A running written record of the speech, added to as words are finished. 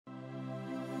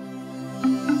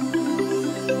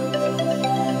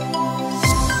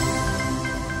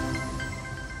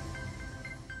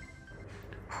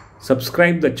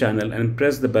Subscribe the channel and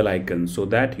press the bell icon so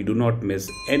that you do not miss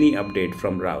any update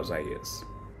from Rao's IAS.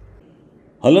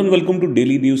 Hello and welcome to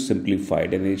Daily News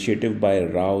Simplified, an initiative by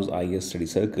Rao's IAS Study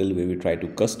Circle where we try to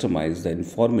customize the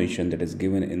information that is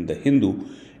given in the Hindu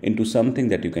into something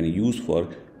that you can use for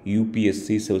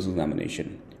UPSC civil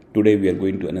examination. Today we are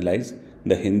going to analyze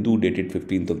the Hindu dated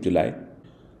 15th of July.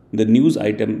 The news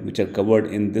items which are covered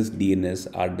in this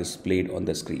DNS are displayed on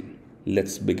the screen.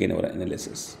 Let's begin our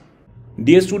analysis.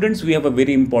 Dear students, we have a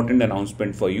very important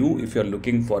announcement for you. If you are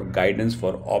looking for guidance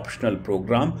for optional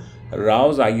program,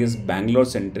 Rao's IAS Bangalore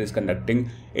Center is conducting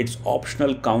its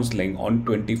optional counseling on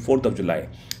 24th of July.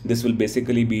 This will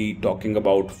basically be talking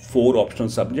about 4 optional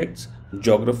subjects: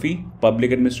 geography,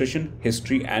 public administration,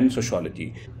 history and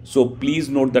sociology. So please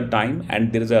note the time,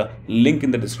 and there is a link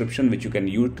in the description which you can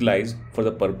utilize for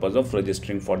the purpose of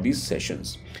registering for these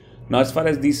sessions. Now, as far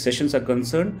as these sessions are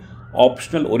concerned,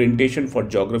 optional orientation for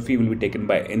geography will be taken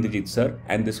by Indrajit sir,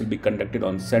 and this will be conducted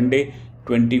on Sunday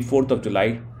 24th of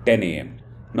July 10 a.m.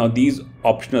 Now these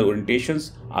optional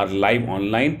orientations are live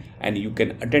online and you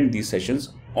can attend these sessions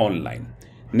online.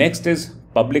 Next is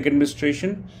public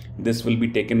administration. This will be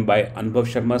taken by Anubhav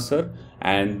Sharma sir,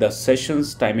 and the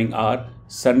sessions timing are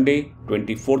Sunday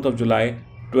 24th of July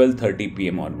 12:30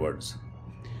 p.m. onwards.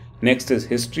 Next is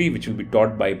history, which will be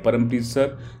taught by Parampreet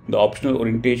sir. The optional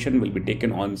orientation will be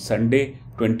taken on Sunday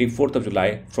 24th of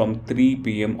July from 3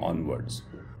 p.m. onwards.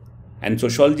 And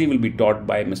sociology will be taught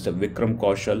by Mr. Vikram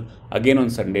Kaushal again on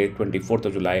Sunday 24th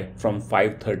of July from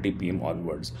 5:30 p.m.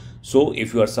 onwards. So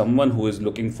if you are someone who is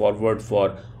looking forward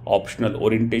for optional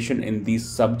orientation in these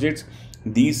subjects,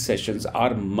 these sessions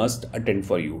are must attend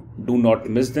for you. Do not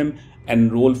miss them.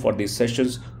 Enroll for these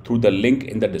sessions through the link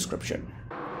in the description.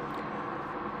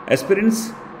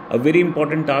 Aspirants, a very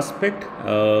important aspect,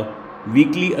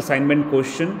 weekly assignment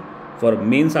question for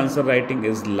mains answer writing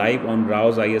is live on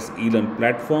Rao's IAS e-learn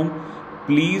platform.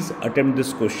 Please attempt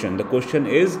this question. The question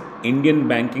is: Indian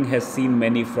banking has seen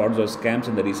many frauds or scams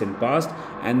in the recent past,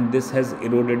 and this has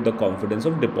eroded the confidence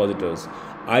of depositors.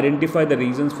 Identify the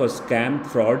reasons for scam,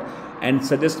 fraud, and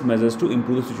suggest measures to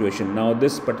improve the situation. Now,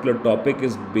 this particular topic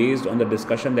is based on the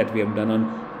discussion that we have done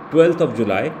on 12th of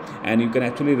July, and you can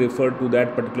actually refer to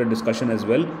that particular discussion as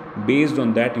well. Based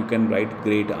on that, you can write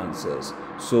great answers.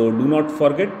 So do not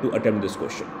forget to attempt this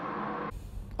question.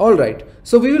 Alright,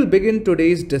 so we will begin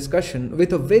today's discussion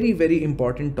with a very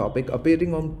important topic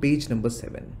appearing on page number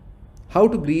 7. How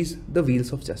to grease the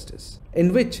wheels of justice,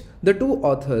 in which the two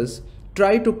authors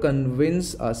try to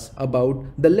convince us about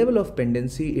the level of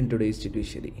pendency in today's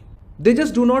judiciary. They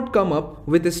just do not come up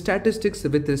with the statistics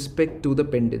with respect to the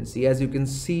pendency, as you can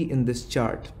see in this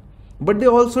chart. But they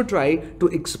also try to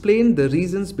explain the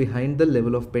reasons behind the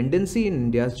level of pendency in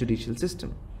India's judicial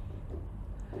system.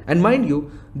 And mind you,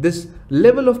 this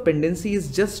level of pendency is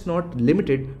just not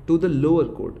limited to the lower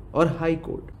court or high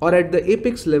court, or at the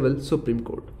apex level, Supreme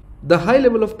Court. The high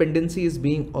level of pendency is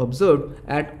being observed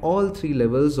at all 3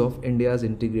 levels of India's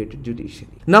integrated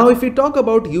judiciary. Now, if we talk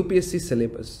about UPSC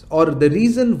syllabus, or the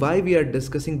reason why we are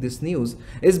discussing this news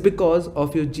is because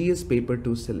of your GS paper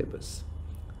 2 syllabus.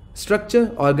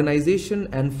 Structure, organization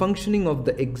and functioning of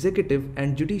the executive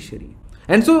and judiciary.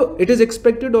 And so it is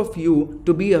expected of you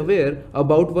to be aware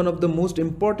about one of the most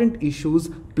important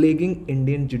issues plaguing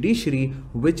Indian judiciary,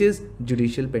 which is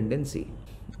judicial pendency.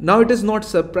 Now, it is not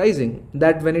surprising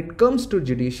that when it comes to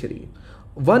judiciary,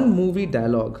 one movie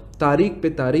dialogue, Tariq Pe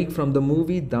Tariq from the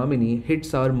movie Damini,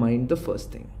 hits our mind the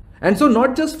first thing. And so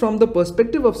not just from the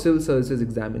perspective of civil services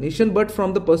examination, but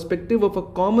from the perspective of a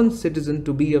common citizen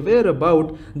to be aware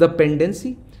about the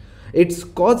pendency, its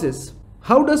causes.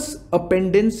 How does a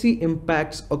pendency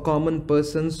impacts a common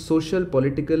person's social,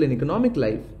 political and economic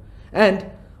life? And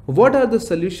what are the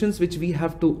solutions which we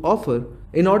have to offer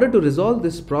in order to resolve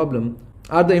this problem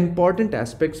are the important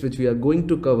aspects which we are going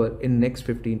to cover in next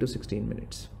 15 to 16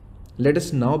 minutes. Let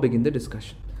us now begin the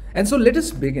discussion. And so let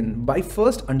us begin by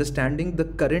first understanding the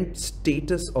current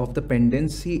status of the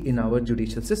pendency in our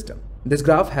judicial system. This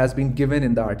graph has been given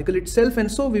in the article itself, and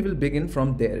so we will begin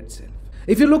from there itself.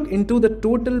 If you look into the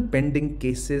total pending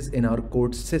cases in our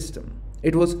court system,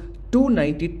 it was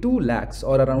 292 lakhs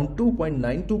or around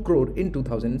 2.92 crore in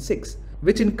 2006.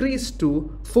 which increased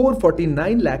to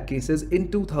 449 lakh cases in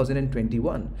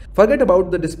 2021. Forget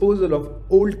about the disposal of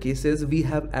old cases, we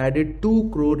have added 2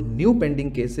 crore new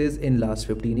pending cases in last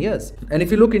 15 years. And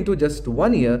if you look into just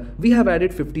 1 year, we have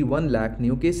added 51 lakh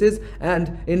new cases,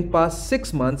 and in past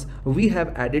 6 months, we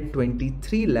have added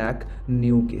 23 lakh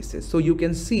new cases. So you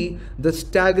can see the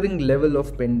staggering level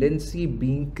of pendency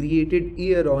being created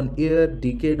year on year,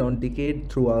 decade on decade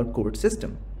through our court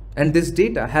system. And this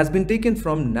data has been taken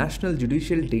from National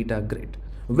Judicial Data Grid,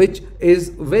 which is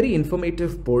very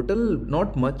informative portal,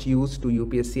 not much used to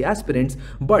UPSC aspirants,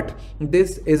 but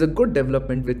this is a good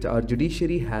development which our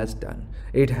judiciary has done.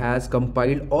 It has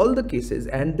compiled all the cases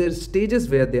and their stages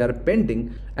where they are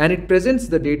pending, and it presents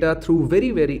the data through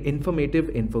very informative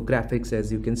infographics,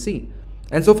 as you can see.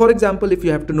 And so, for example, if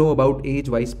you have to know about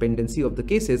age-wise pendency of the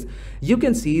cases, you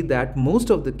can see that most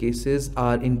of the cases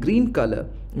are in green color,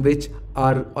 which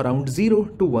are around 0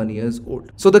 to 1 years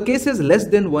old. So the cases less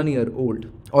than 1 year old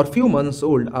or few months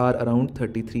old are around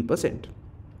 33%.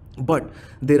 But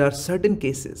there are certain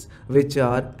cases which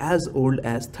are as old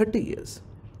as 30 years.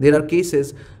 There are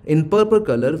cases in purple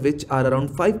color which are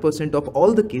around 5% of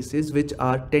all the cases which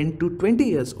are 10 to 20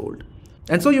 years old.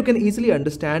 And so you can easily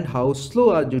understand how slow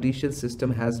our judicial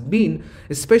system has been,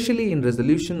 especially in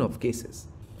resolution of cases.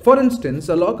 For instance,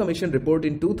 a Law Commission report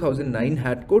in 2009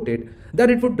 had quoted that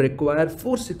it would require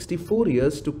 464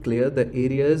 years to clear the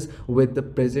areas with the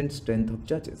present strength of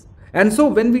judges. And so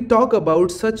when we talk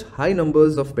about such high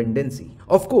numbers of pendency,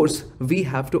 of course, we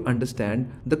have to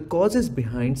understand the causes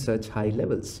behind such high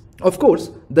levels. Of course,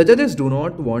 the judges do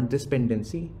not want this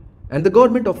pendency. And the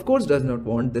government, of course, does not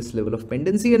want this level of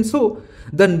pendency. And so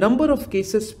the number of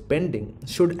cases pending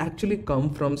should actually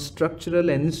come from structural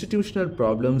and institutional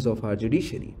problems of our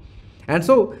judiciary. And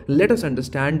so let us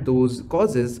understand those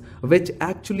causes which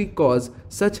actually cause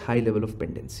such high level of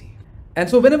pendency. And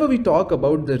so whenever we talk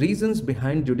about the reasons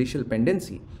behind judicial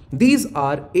pendency, these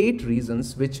are 8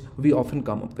 reasons which we often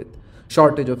come up with.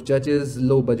 Shortage of judges,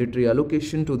 low budgetary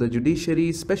allocation to the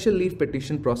judiciary, special leave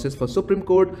petition process for Supreme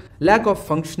Court, lack of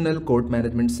functional court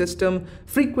management system,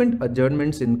 frequent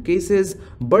adjournments in cases,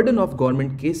 burden of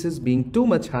government cases being too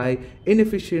much high,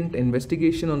 inefficient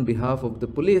investigation on behalf of the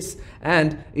police,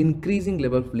 and increasing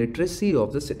level of literacy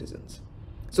of the citizens.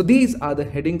 So these are the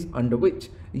headings under which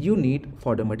you need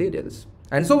fodder materials.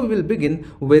 And so we will begin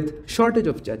with shortage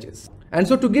of judges. And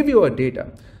so to give you a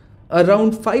data,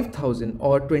 around 5,000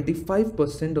 or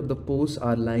 25% of the posts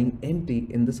are lying empty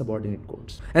in the subordinate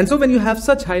courts. And so when you have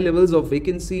such high levels of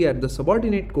vacancy at the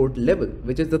subordinate court level,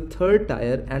 which is the third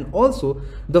tier and also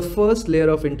the first layer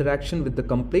of interaction with the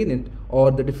complainant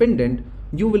or the defendant,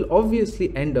 you will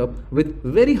obviously end up with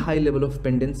very high level of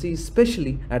pendency,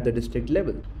 especially at the district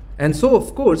level. And so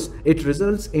of course, it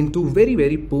results into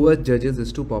very poor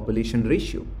judges to population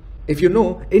ratio. If you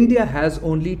know, India has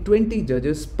only 20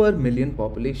 judges per million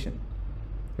population,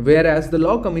 whereas the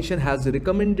Law Commission has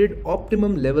recommended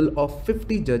optimum level of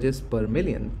 50 judges per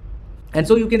million. And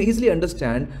so you can easily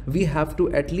understand we have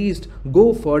to at least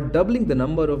go for doubling the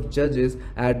number of judges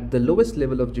at the lowest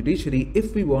level of judiciary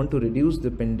if we want to reduce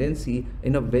the pendency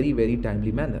in a very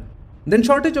timely manner. Then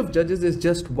shortage of judges is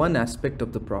just one aspect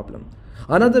of the problem.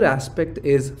 Another aspect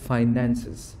is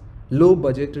finances. Low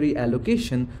budgetary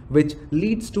allocation, which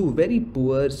leads to very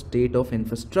poor state of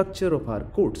infrastructure of our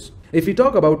courts. If we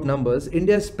talk about numbers,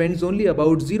 India spends only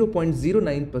about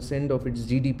 0.09% of its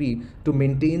GDP to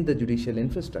maintain the judicial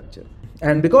infrastructure.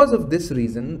 And because of this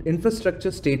reason, infrastructure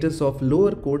status of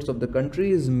lower courts of the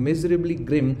country is miserably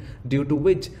grim, due to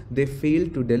which they fail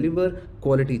to deliver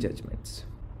quality judgments.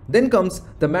 Then comes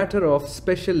the matter of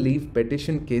special leave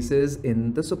petition cases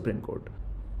in the Supreme Court.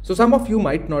 So some of you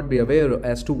might not be aware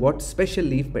as to what special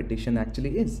leave petition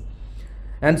actually is.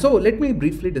 And so let me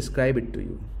briefly describe it to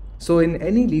you. So in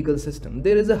any legal system,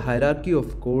 there is a hierarchy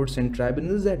of courts and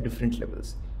tribunals at different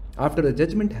levels. After a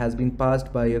judgment has been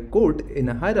passed by a court in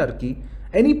a hierarchy,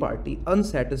 any party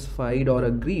unsatisfied or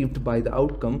aggrieved by the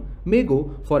outcome may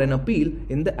go for an appeal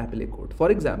in the appellate court.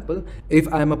 For example, if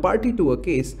I am a party to a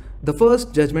case, the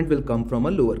first judgment will come from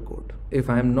a lower court. If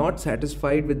I am not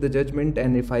satisfied with the judgment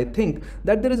and if I think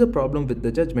that there is a problem with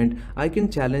the judgment, I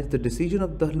can challenge the decision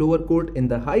of the lower court in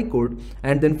the high court,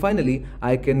 and then finally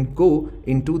I can go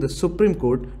into the Supreme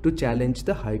Court to challenge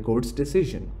the high court's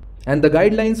decision. And the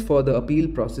guidelines for the appeal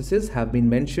processes have been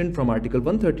mentioned from Article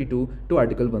 132 to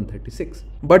Article 136.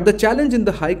 But the challenge in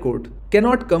the High Court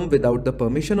cannot come without the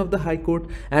permission of the High Court,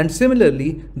 and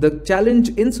similarly, the challenge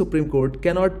in Supreme Court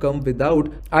cannot come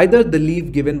without either the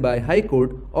leave given by High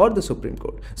Court or the Supreme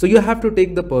Court. So you have to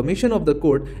take the permission of the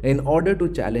court in order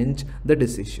to challenge the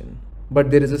decision.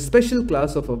 But there is a special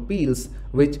class of appeals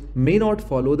which may not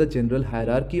follow the general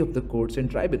hierarchy of the courts and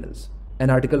tribunals. And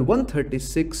Article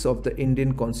 136 of the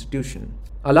Indian Constitution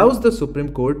allows the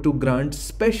Supreme Court to grant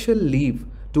special leave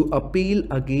to appeal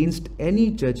against any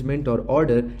judgment or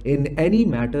order in any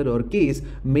matter or case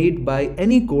made by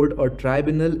any court or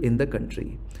tribunal in the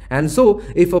country. And so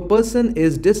if a person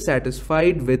is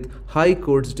dissatisfied with High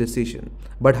Court's decision,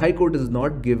 but High Court is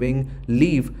not giving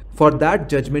leave for that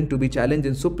judgment to be challenged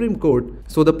in Supreme Court,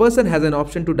 so the person has an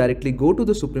option to directly go to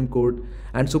the Supreme Court,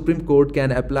 and Supreme Court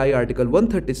can apply Article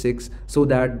 136 so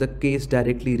that the case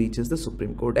directly reaches the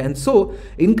Supreme Court. And so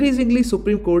increasingly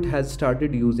Supreme Court has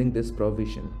started using this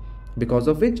provision, because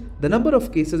of which the number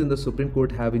of cases in the Supreme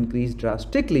Court have increased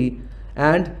drastically,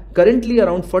 and currently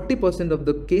around 40% of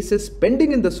the cases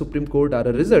pending in the Supreme Court are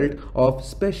a result of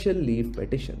special leave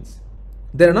petitions.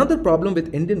 Then another problem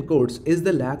with Indian courts is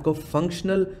the lack of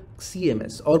functional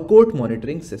CMS or court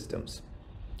monitoring systems.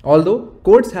 Although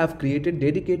courts have created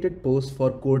dedicated posts for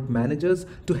court managers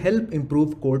to help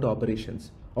improve court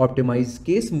operations, optimize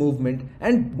case movement,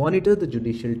 and monitor the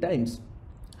judicial times.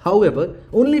 However,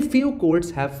 only few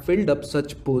courts have filled up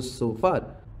such posts so far.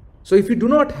 So if you do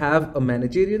not have a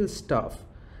managerial staff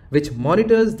which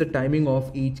monitors the timing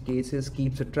of each cases,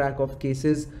 keeps a track of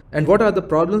cases, and what are the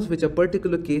problems which a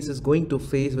particular case is going to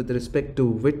face with respect to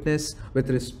witness, with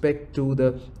respect to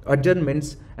the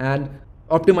adjournments, and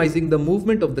optimizing the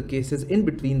movement of the cases in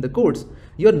between the courts,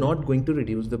 you're not going to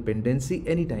reduce the pendency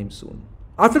anytime soon.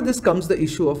 After this comes the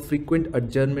issue of frequent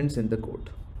adjournments in the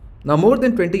court. Now, more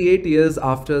than 28 years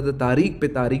after the Tariq pe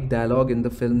Tariq dialogue in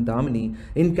the film Damini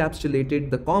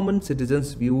encapsulated the common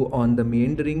citizen's view on the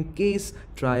meandering case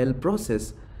trial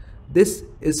process, this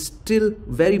is still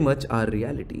very much our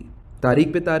reality.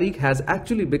 Tariq pe Tariq has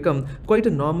actually become quite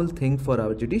a normal thing for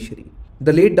our judiciary.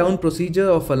 The laid down procedure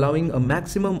of allowing a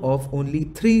maximum of only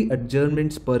 3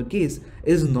 adjournments per case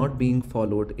is not being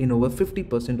followed in over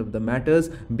 50% of the matters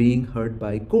being heard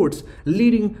by courts,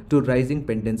 leading to rising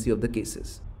pendency of the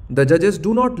cases. The judges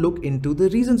do not look into the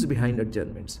reasons behind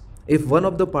adjournments. If one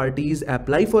of the parties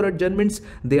apply for adjournments,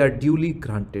 they are duly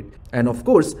granted. And of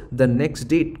course, the next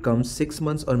date comes 6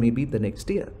 months or maybe the next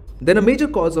year. Then a major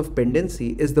cause of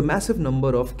pendency is the massive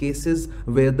number of cases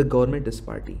where the government is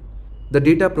party. The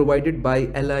data provided by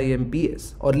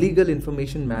LIMPS or Legal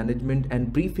Information Management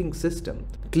and Briefing System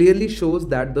clearly shows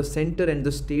that the center and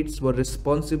the states were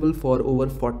responsible for over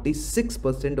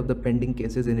 46% of the pending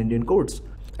cases in Indian courts.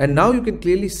 And now you can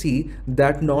clearly see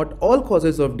that not all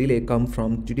causes of delay come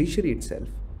from judiciary itself.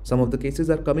 Some of the cases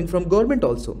are coming from government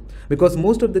also, because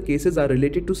most of the cases are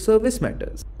related to service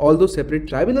matters. Although separate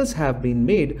tribunals have been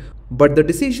made, but the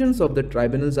decisions of the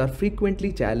tribunals are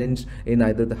frequently challenged in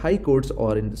either the high courts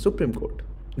or in the Supreme Court.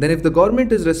 Then if the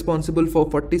government is responsible for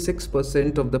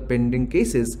 46% of the pending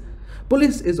cases,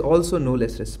 police is also no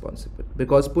less responsible,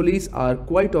 because police are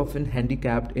quite often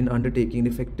handicapped in undertaking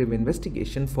effective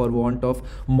investigation for want of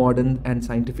modern and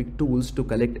scientific tools to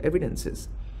collect evidences.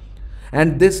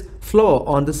 And this flaw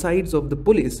on the sides of the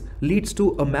police leads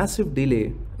to a massive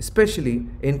delay, especially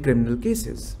in criminal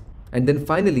cases. And then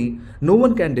finally, no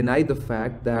one can deny the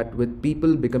fact that with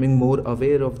people becoming more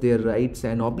aware of their rights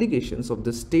and obligations of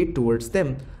the state towards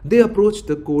them, they approach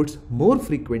the courts more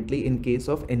frequently in case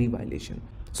of any violation.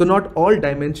 So not all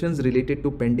dimensions related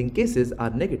to pending cases are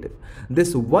negative.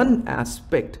 This one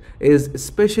aspect is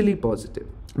especially positive,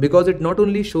 because it not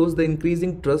only shows the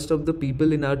increasing trust of the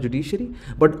people in our judiciary,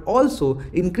 but also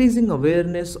increasing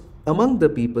awareness among the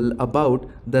people about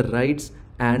the rights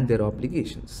and their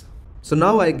obligations. So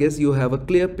now I guess you have a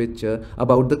clear picture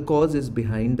about the causes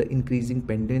behind the increasing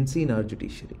pendency in our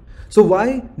judiciary. So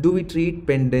why do we treat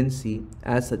pendency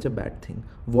as such a bad thing?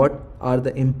 What are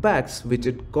the impacts which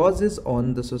it causes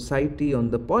on the society, on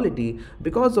the polity,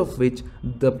 because of which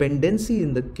the pendency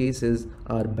in the cases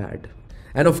are bad?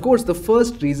 And of course, the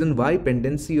first reason why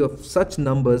pendency of such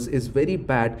numbers is very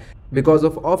bad, because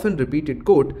of often repeated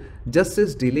quote,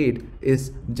 justice delayed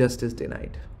is justice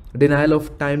denied. Denial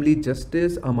of timely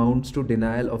justice amounts to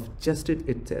denial of justice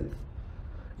itself.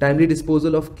 Timely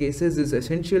disposal of cases is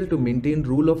essential to maintain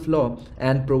rule of law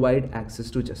and provide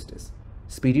access to justice.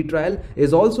 Speedy trial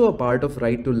is also a part of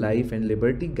right to life and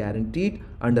liberty guaranteed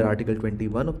under Article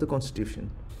 21 of the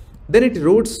Constitution. Then it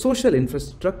erodes social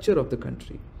infrastructure of the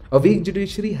country. A weak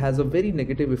judiciary has a very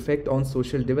negative effect on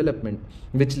social development,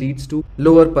 which leads to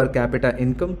lower per capita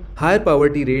income, higher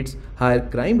poverty rates, higher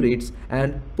crime rates,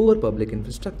 and poor public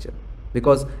infrastructure.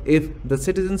 Because if the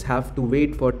citizens have to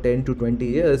wait for 10 to 20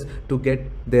 years to get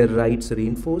their rights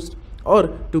reinforced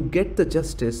or to get the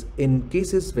justice in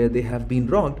cases where they have been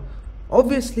wronged,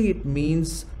 obviously it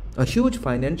means a huge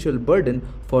financial burden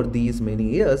for these many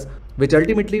years, which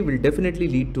ultimately will definitely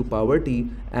lead to poverty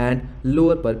and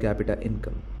lower per capita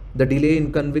income. The delay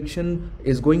in conviction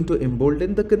is going to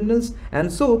embolden the criminals,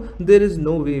 and so there is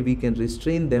no way we can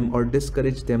restrain them or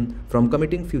discourage them from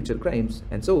committing future crimes,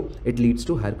 and so it leads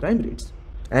to higher crime rates.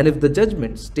 And if the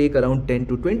judgments take around 10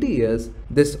 to 20 years,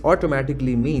 this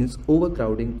automatically means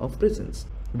overcrowding of prisons,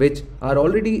 which are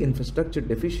already infrastructure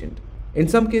deficient. In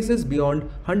some cases, beyond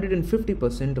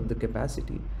 150% of the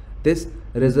capacity. This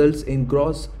results in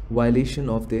gross violation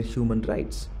of their human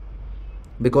rights,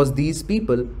 because these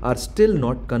people are still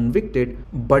not convicted,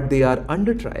 but they are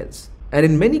under trials. And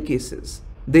in many cases,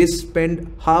 they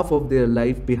spend half of their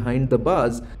life behind the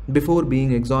bars before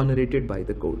being exonerated by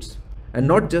the courts. And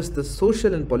not just the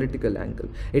social and political angle,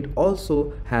 it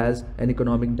also has an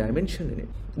economic dimension in it.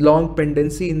 Long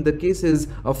pendency in the cases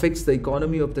affects the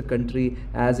economy of the country,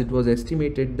 as it was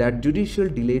estimated that judicial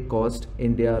delay cost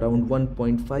India around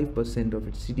 1.5% of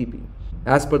its GDP.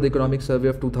 As per the Economic Survey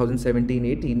of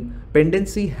 2017-18,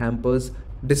 pendency hampers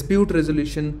dispute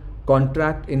resolution,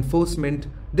 contract enforcement,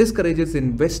 discourages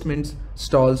investments,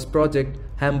 stalls project,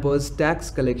 hampers tax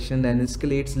collection, and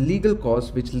escalates legal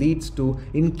costs, which leads to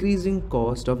increasing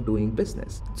cost of doing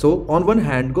business. So on one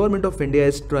hand, Government of India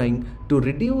is trying to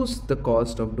reduce the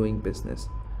cost of doing business,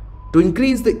 to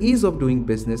increase the ease of doing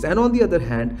business, and on the other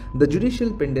hand, the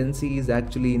judicial pendency is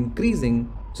actually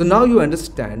increasing. So now you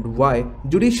understand why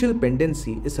judicial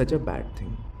pendency is such a bad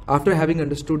thing. After having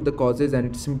understood the causes and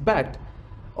its impact,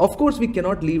 of course, we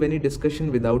cannot leave any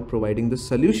discussion without providing the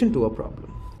solution to a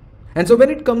problem. And so when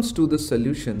it comes to the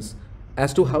solutions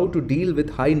as to how to deal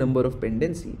with high number of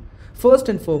pendency, first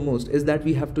and foremost is that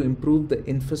we have to improve the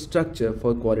infrastructure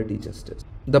for quality justice.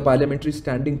 The Parliamentary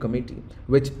Standing Committee,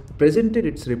 which presented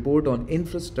its report on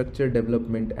infrastructure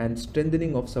development and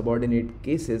strengthening of subordinate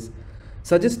cases,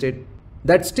 suggested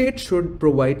that states should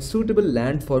provide suitable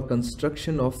land for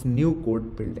construction of new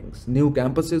court buildings. New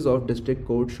campuses of district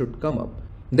courts should come up.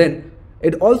 Then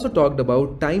it also talked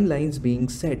about timelines being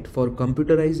set for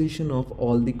computerization of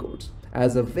all the courts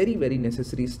as a very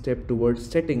necessary step towards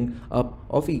setting up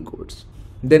of e-courts.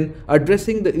 Then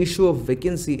addressing the issue of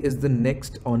vacancy is the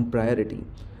next on priority.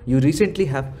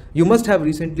 You must have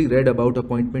recently read about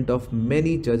appointment of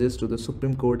many judges to the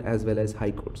Supreme Court as well as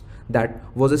High Courts. That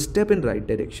was a step in right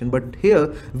direction, but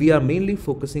here we are mainly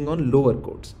focusing on lower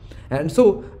courts. And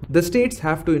so the states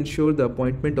have to ensure the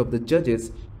appointment of the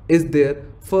judges is their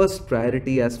first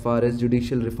priority as far as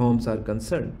judicial reforms are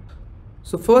concerned.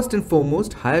 So first and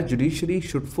foremost, higher judiciary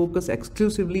should focus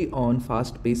exclusively on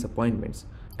fast-paced appointments.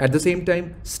 At the same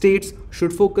time, states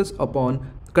should focus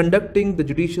upon conducting the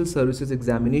judicial services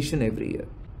examination every year.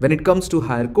 When it comes to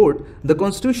higher court, the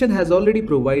constitution has already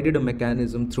provided a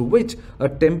mechanism through which a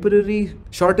temporary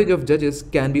shortage of judges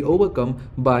can be overcome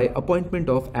by appointment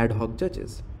of ad hoc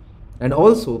judges. And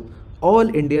also,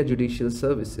 all India judicial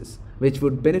services, which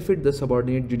would benefit the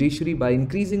subordinate judiciary by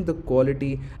increasing the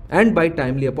quality and by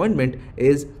timely appointment,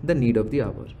 is the need of the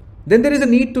hour. Then there is a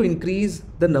need to increase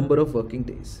the number of working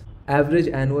days. Average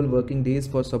annual working days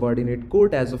for subordinate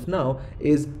court as of now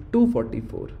is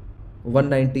 244,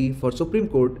 190 for Supreme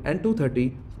Court and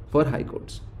 230 for High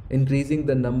Courts. Increasing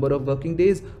the number of working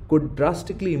days could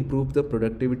drastically improve the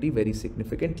productivity very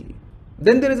significantly.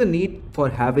 Then there is a need for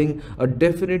having a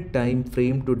definite time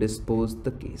frame to dispose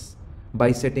the case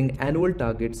by setting annual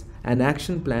targets and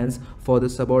action plans for the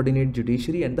subordinate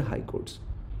judiciary and the high courts.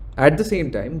 At the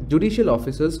same time, judicial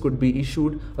officers could be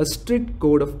issued a strict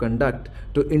code of conduct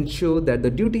to ensure that the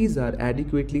duties are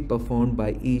adequately performed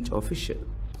by each official.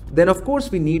 Then of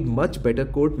course we need much better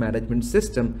court management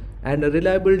system and a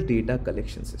reliable data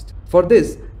collection system. For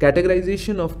this,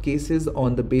 categorization of cases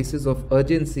on the basis of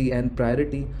urgency and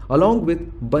priority along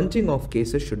with bunching of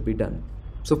cases should be done.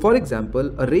 So for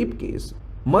example, a rape case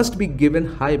must be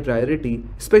given high priority,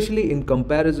 especially in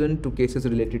comparison to cases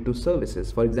related to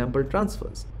services, for example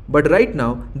transfers. But right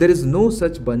now, there is no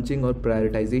such bunching or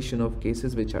prioritization of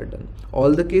cases which are done.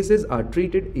 All the cases are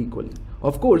treated equally.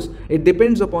 Of course, it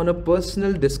depends upon a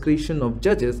personal discretion of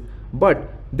judges, but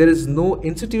there is no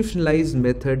institutionalized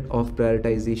method of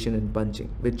prioritization and bunching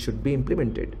which should be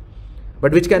implemented,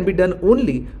 but which can be done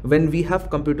only when we have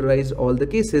computerized all the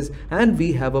cases and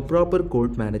we have a proper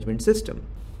court management system.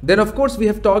 Then of course we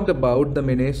have talked about the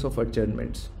menace of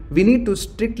adjournments. We need to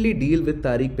strictly deal with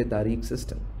Tariq pe Tariq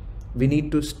system. We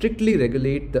need to strictly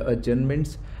regulate the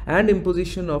adjournments and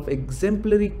imposition of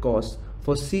exemplary costs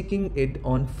for seeking it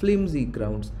on flimsy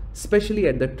grounds, especially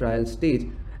at the trial stage,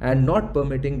 and not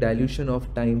permitting dilution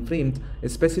of time frames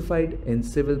specified in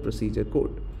Civil Procedure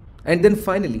Code. And then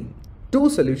finally, two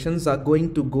solutions are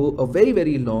going to go a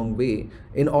very long way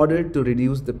in order to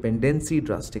reduce the pendency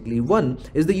drastically. One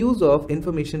is the use of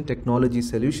information technology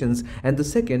solutions, and the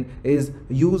second is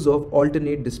use of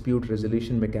alternate dispute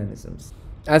resolution mechanisms.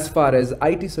 As far as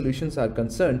IT solutions are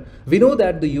concerned, we know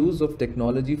that the use of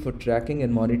technology for tracking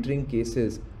and monitoring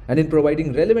cases and in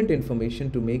providing relevant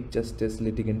information to make justice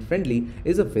litigant friendly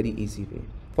is a very easy way.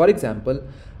 For example,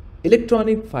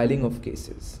 electronic filing of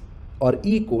cases or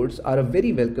e-courts are a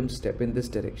very welcome step in this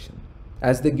direction,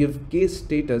 as they give case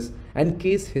status and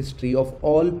case history of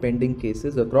all pending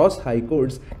cases across high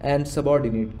courts and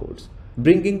subordinate courts,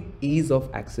 bringing ease of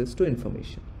access to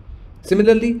information.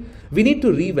 Similarly, we need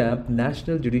to revamp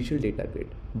National Judicial Data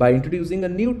Grid by introducing a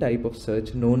new type of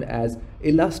search known as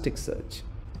Elasticsearch,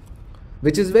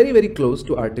 which is very close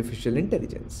to artificial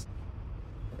intelligence.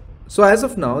 So as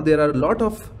of now, there are a lot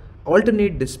of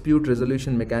alternate dispute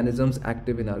resolution mechanisms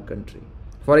active in our country.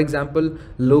 For example,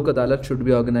 Lok Adalat should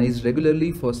be organized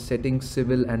regularly for settling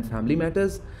civil and family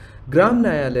matters, Gram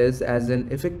Nyayalas as an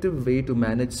effective way to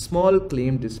manage small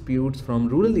claim disputes from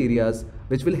rural areas,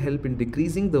 which will help in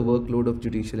decreasing the workload of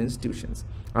judicial institutions.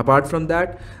 Apart from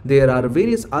that, there are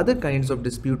various other kinds of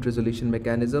dispute resolution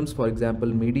mechanisms, for example,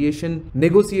 mediation,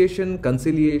 negotiation,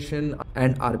 conciliation,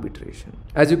 and arbitration.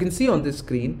 As you can see on this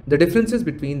screen, the differences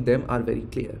between them are very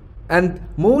clear. And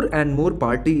more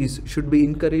parties should be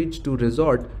encouraged to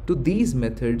resort to these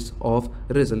methods of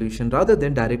resolution rather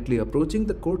than directly approaching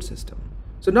the court system.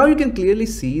 So now you can clearly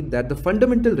see that the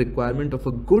fundamental requirement of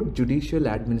a good judicial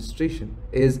administration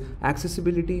is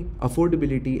accessibility,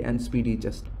 affordability, and speedy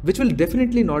justice, which will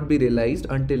definitely not be realized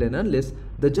until and unless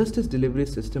the justice delivery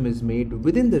system is made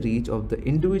within the reach of the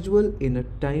individual in a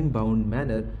time-bound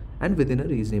manner and within a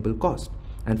reasonable cost.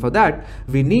 And for that,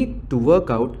 we need to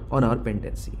work out on our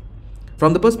pendency.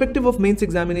 From the perspective of mains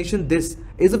examination, this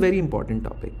is a very important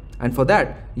topic. And for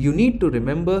that, you need to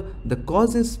remember the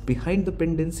causes behind the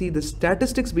pendency, the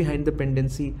statistics behind the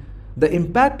pendency, the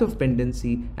impact of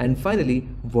pendency, and finally,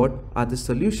 what are the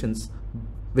solutions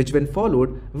which when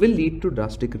followed will lead to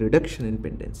drastic reduction in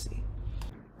pendency.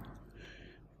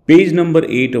 Page number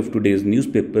 8 of today's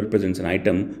newspaper presents an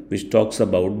item which talks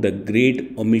about the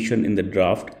great omission in the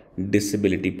draft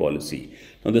disability policy.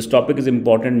 Now this topic is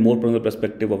important more from the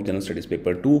perspective of General Studies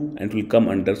paper 2 and will come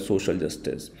under social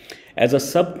justice. As a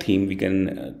sub-theme, we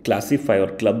can classify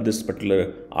or club this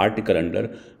particular article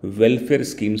under welfare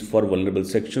schemes for vulnerable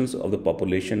sections of the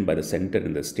population by the center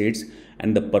and the states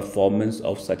and the performance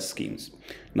of such schemes.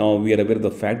 Now we are aware of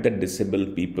the fact that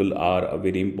disabled people are a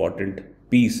very important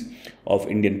piece of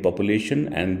Indian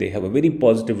population and they have a very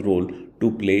positive role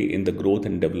to play in the growth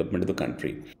and development of the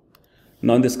country.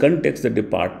 Now in this context, the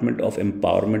Department of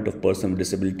Empowerment of Persons with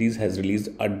Disabilities has released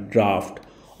a draft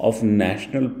of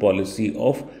National Policy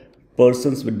of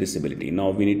Persons with Disability.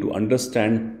 Now we need to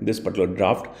understand this particular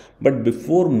draft, but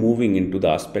before moving into the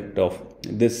aspect of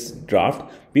this draft,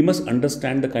 we must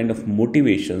understand the kind of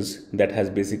motivations that has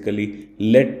basically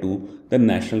led to the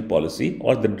national policy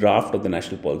or the draft of the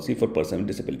national policy for persons with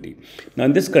disability. Now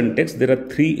in this context, there are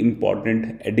three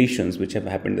important additions which have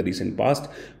happened in the recent past,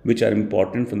 which are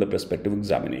important from the perspective of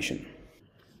examination.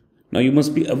 Now you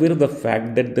must be aware of the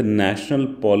fact that the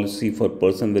national policy for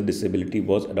persons with disability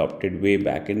was adopted way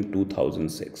back in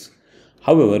 2006.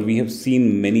 However, we have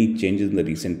seen many changes in the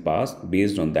recent past.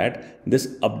 Based on that, this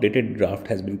updated draft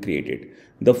has been created.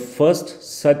 The first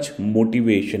such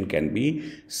motivation can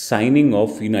be signing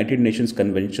of United Nations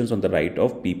Conventions on the Right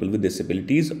of People with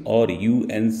Disabilities or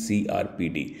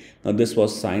UNCRPD. Now this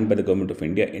was signed by the Government of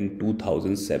India in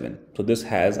 2007. So this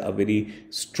has a very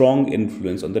strong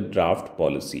influence on the draft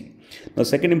policy. Now,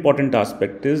 second important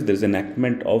aspect is there is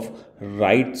enactment of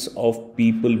rights of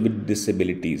people with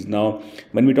disabilities. Now,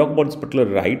 when we talk about this particular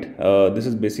right, this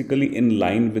is basically in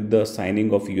line with the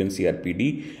signing of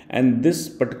UNCRPD, and this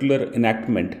particular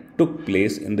enactment took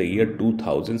place in the year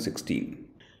 2016.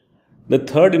 The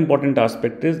third important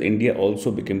aspect is India also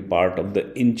became part of the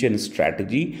Incheon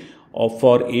strategy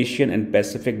for Asian and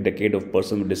Pacific Decade of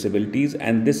Persons with Disabilities,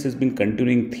 and this has been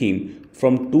continuing theme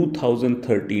from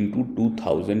 2013 to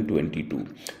 2022.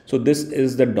 So this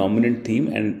is the dominant theme.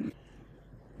 And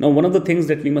now one of the things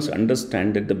that we must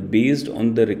understand that based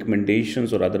on the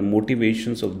recommendations or other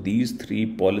motivations of these three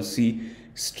policy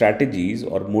strategies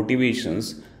or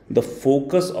motivations, the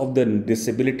focus of the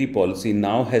disability policy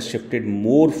now has shifted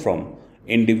more from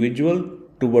individual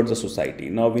towards a society.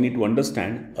 Now we need to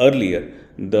understand earlier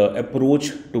the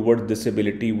approach towards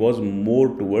disability was more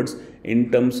towards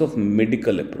in terms of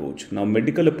medical approach. Now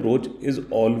medical approach is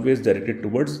always directed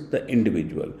towards the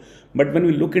individual. But when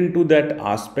we look into that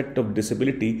aspect of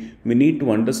disability, we need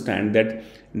to understand that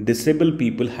disabled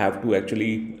people have to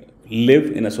actually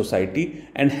live in a society,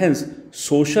 and hence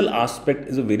social aspect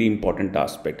is a very important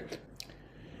aspect.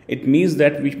 It means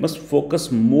that we must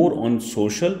focus more on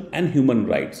social and human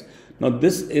rights. Now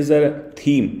this is a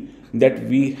theme that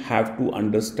we have to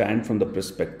understand from the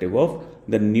perspective of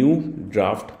the new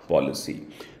draft policy.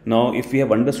 Now, if we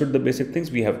have understood the basic things,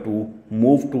 we have to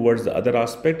move towards the other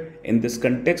aspect. In this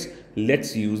context,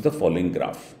 let's use the following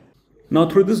graph. Now,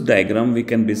 through this diagram, we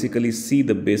can basically see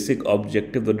the basic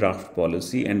objective of the draft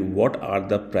policy and what are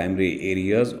the primary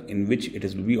areas in which it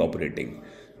will be operating.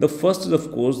 The first is,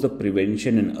 of course, the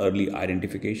prevention and early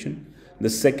identification. The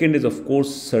second is, of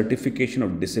course, certification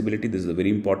of disability. This is a very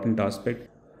important aspect.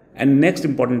 And next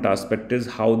important aspect is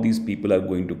how these people are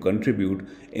going to contribute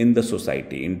in the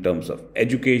society in terms of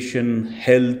education,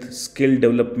 health, skill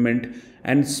development,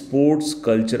 and sports,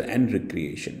 culture, and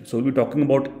recreation. So we'll be talking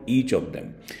about each of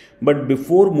them. But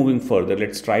before moving further,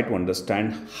 let's try to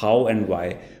understand how and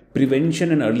why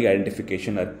prevention and early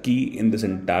identification are key in this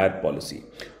entire policy.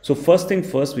 So first thing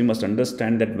first, we must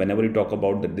understand that whenever we talk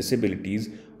about the disabilities,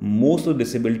 most of the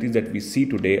disabilities that we see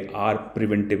today are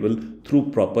preventable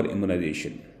through proper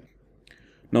immunization.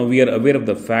 Now, we are aware of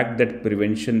the fact that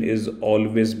prevention is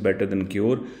always better than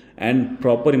cure, and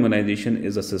proper immunization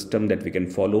is a system that we can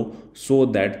follow so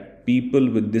that people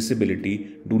with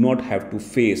disability do not have to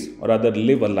face or rather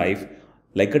live a life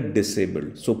like a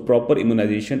disabled. So proper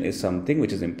immunization is something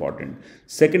which is important.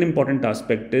 Second important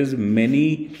aspect is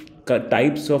many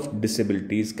types of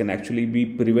disabilities can actually be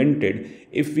prevented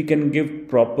if we can give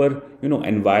proper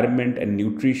environment and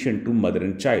nutrition to mother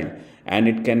and child, and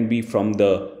it can be from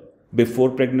the before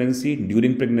pregnancy,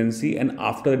 during pregnancy, and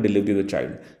after the delivery of the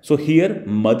child. So here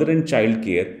mother and child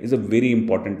care is a very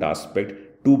important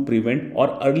aspect to prevent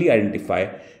or early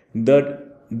identify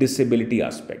the disability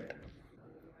aspect.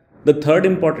 The third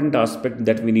important aspect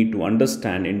that we need to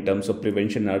understand in terms of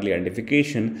prevention and early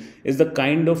identification is the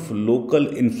kind of local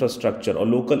infrastructure or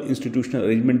local institutional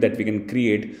arrangement that we can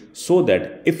create so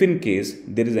that if in case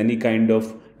there is any kind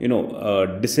of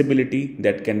disability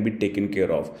that can be taken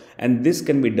care of. And this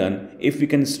can be done if we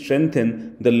can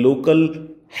strengthen the local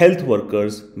health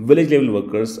workers, village level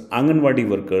workers, Anganwadi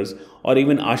workers, or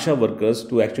even Asha workers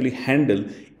to actually handle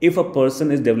if a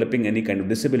person is developing any kind of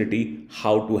disability,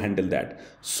 how to handle that.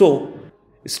 So,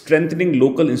 strengthening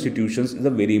local institutions is a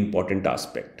very important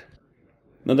aspect.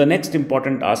 Now, the next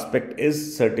important aspect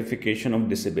is certification of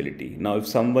disability. Now, if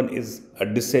someone is a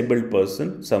disabled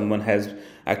person, someone has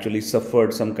actually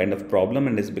suffered some kind of problem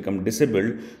and has become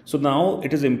disabled. So now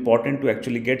it is important to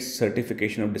actually get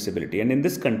certification of disability. And in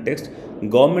this context,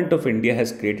 Government of India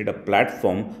has created a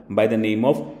platform by the name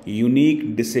of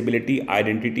Unique Disability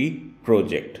Identity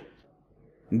Project.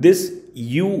 This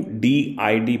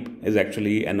UDID is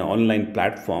actually an online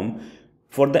platform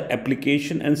for the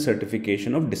application and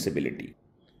certification of disability.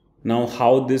 Now,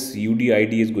 how this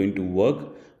UDID is going to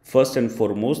work? First and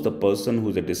foremost, the person who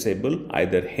is a disabled,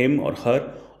 either him or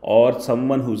her or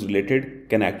someone who is related,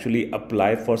 can actually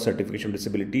apply for certification of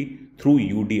disability through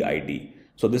UDID.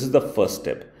 So this is the first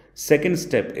step. Second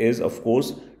step is, of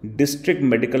course, district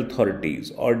medical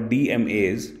authorities or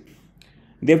DMAs.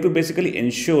 They have to basically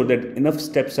ensure that enough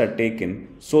steps are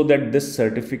taken so that this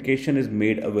certification is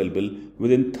made available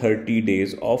within 30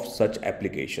 days of such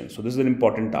application. So this is an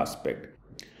important aspect.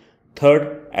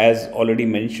 Third, as already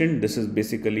mentioned, this is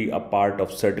basically a part of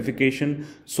certification.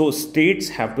 So states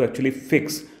have to actually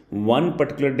fix one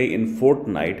particular day in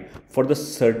fortnight for the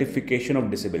certification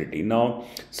of disability. Now,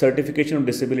 certification of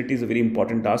disability is a very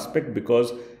important aspect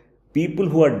because people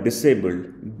who are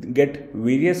disabled get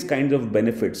various kinds of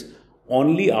benefits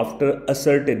only after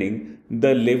ascertaining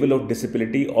the level of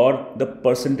disability or the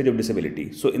percentage of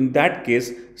disability. So in that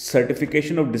case,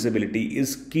 certification of disability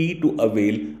is key to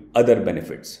avail other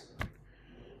benefits.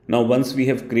 Now, once we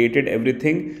have created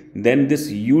everything, then this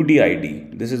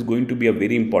UDID, this is going to be a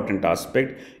very important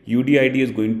aspect. UDID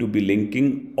is going to be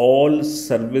linking all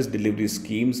service delivery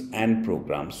schemes and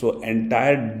programs. So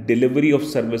entire delivery of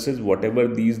services, whatever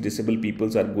these disabled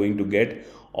peoples are going to get,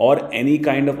 or any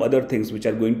kind of other things which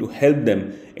are going to help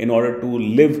them in order to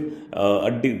live a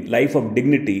life of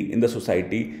dignity in the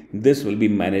society, this will be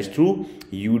managed through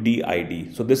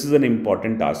UDID. So this is an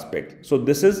important aspect. So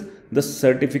this is the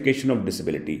certification of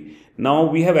disability. Now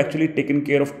we have actually taken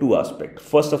care of two aspects.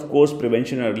 First, of course,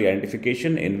 prevention and early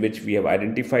identification, in which we have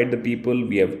identified the people,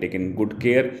 we have taken good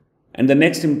care. And the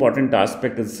next important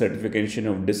aspect is certification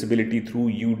of disability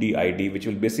through UDID, which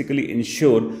will basically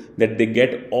ensure that they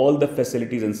get all the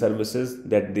facilities and services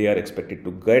that they are expected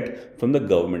to get from the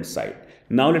government side.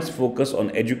 Now let's focus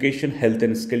on education, health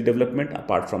and skill development.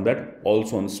 Apart from that,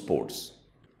 also on sports.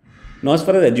 Now, as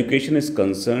far as education is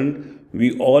concerned,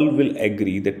 we all will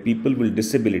agree that people with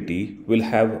disability will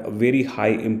have a very high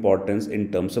importance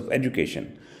in terms of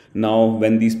education. Now,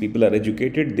 when these people are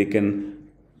educated, they can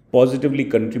positively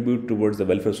contribute towards the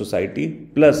welfare of society,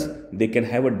 plus they can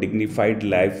have a dignified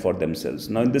life for themselves.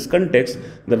 Now, in this context,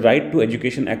 the Right to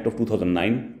Education Act of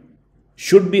 2009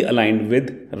 should be aligned with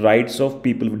Rights of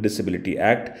People with Disability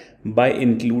Act by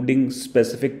including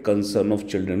specific concern of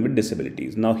children with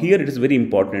disabilities. Now here it is very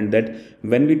important that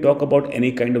when we talk about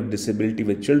any kind of disability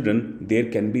with children, there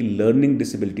can be learning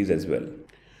disabilities as well.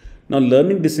 Now,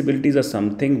 learning disabilities are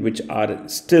something which are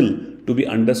still to be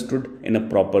understood in a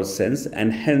proper sense,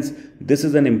 and hence this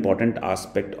is an important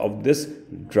aspect of this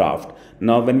draft.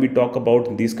 Now, when we talk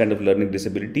about these kind of learning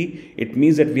disability, it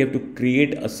means that we have to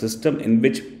create a system in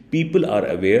which people are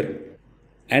aware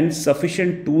and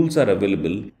sufficient tools are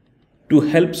available to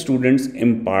help students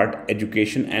impart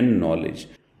education and knowledge.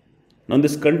 Now, in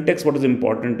this context, what is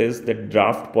important is that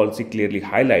draft policy clearly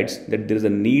highlights that there is a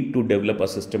need to develop a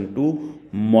system to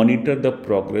monitor the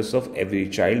progress of every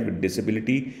child with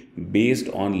disability based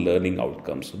on learning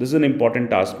outcomes. So this is an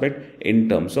important aspect in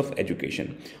terms of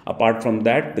education. Apart from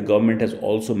that, the government has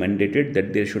also mandated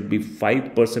that there should be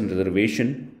 5%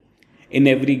 reservation in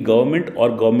every government or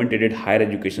government-aided higher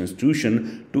education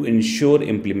institution to ensure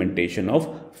implementation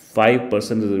of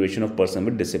 5% reservation of persons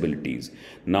with disabilities.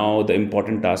 Now, the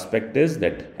important aspect is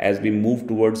that as we move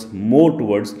more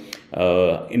towards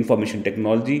information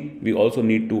technology, we also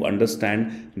need to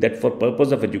understand that for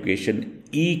purpose of education,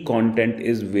 e-content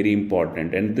is very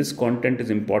important, and this content is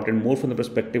important more from the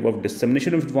perspective of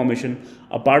dissemination of information.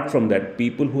 Apart from that,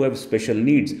 people who have special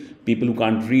needs, people who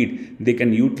can't read, they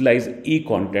can utilize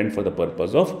e-content for the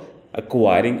purpose of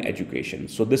acquiring education.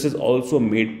 So this is also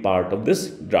made part of this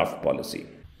draft policy.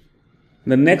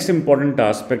 The next important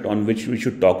aspect on which we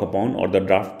should talk upon, or the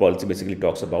draft policy basically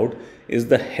talks about, is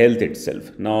the health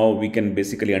itself. Now we can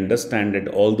basically understand that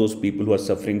all those people who are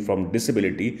suffering from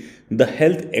disability, the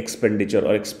health expenditure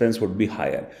or expense would be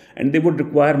higher, and they would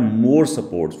require more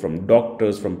support from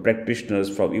doctors, from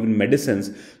practitioners, from even medicines.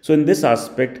 So in this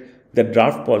aspect, the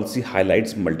draft policy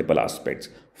highlights multiple aspects.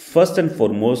 First and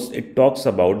foremost, it talks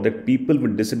about that people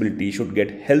with disability should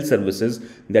get health services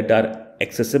that are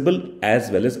accessible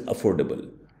as well as affordable.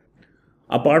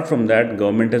 Apart from that,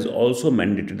 government has also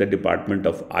mandated the Department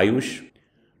of Ayush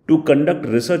to conduct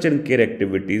research and care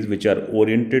activities which are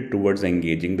oriented towards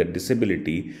engaging the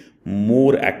disability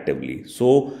more actively.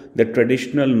 So the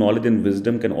traditional knowledge and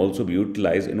wisdom can also be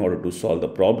utilized in order to solve the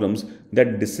problems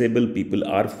that disabled people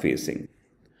are facing.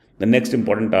 The next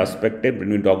important aspect is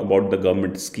when we talk about the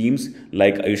government schemes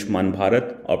like Ayushman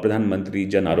Bharat or Pradhan Mantri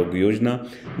Jan Arogya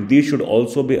Yojana, these should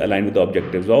also be aligned with the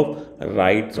objectives of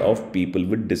Rights of People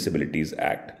with Disabilities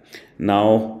Act.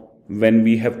 Now, when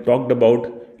we have talked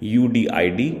about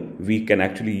UDID, we can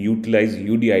actually utilize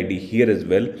UDID here as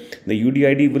well. The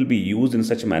UDID will be used in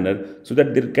such a manner so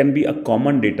that there can be a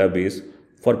common database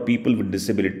for people with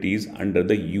disabilities under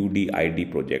the UDID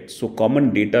project. So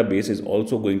common database is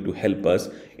also going to help us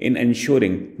in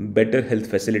ensuring better health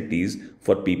facilities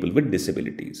for people with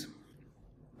disabilities.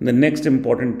 The next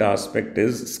important aspect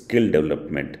is skill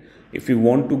development. If we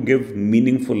want to give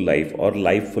meaningful life or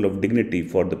life full of dignity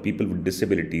for the people with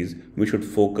disabilities, we should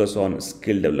focus on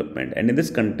skill development. And in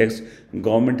this context,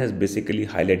 government has basically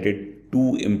highlighted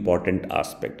two important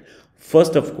aspects.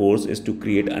 First, of course, is to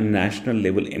create a national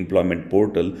level employment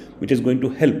portal which is going to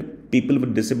help people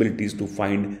with disabilities to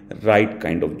find right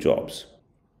kind of jobs.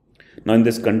 Now, in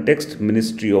this context,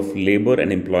 Ministry of Labour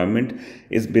and Employment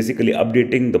is basically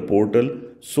updating the portal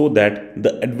so that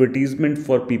the advertisement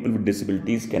for people with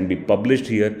disabilities can be published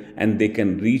here and they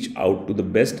can reach out to the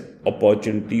best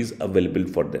opportunities available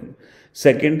for them.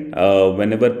 Second,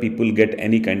 whenever people get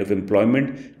any kind of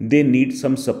employment, they need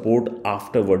some support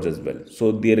afterwards as well.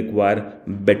 So they require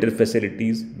better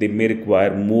facilities, they may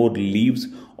require more leaves,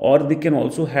 or they can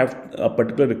also have a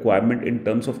particular requirement in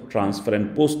terms of transfer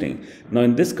and posting. Now,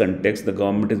 in this context, the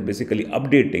government is basically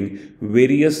updating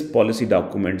various policy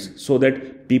documents so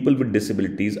that people with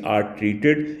disabilities are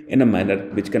treated in a manner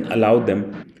which can allow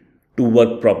them to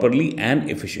work properly and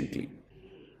efficiently.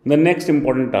 The next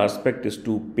important aspect is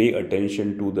to pay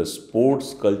attention to the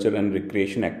sports, culture and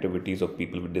recreation activities of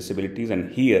people with disabilities,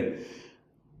 and here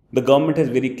the government has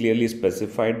very clearly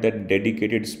specified that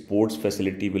dedicated sports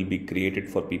facility will be created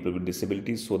for people with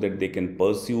disabilities so that they can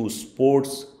pursue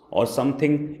sports or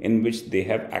something in which they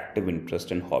have active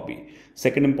interest and hobby.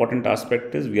 Second important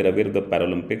aspect is we are aware of the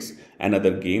Paralympics and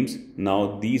other games.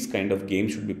 Now these kind of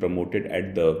games should be promoted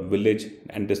at the village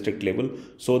and district level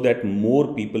so that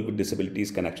more people with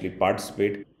disabilities can actually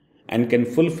participate and can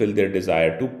fulfill their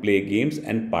desire to play games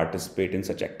and participate in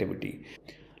such activity.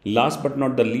 Last but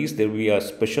not the least, there will be a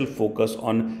special focus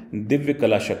on Divya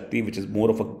Kala Shakti, which is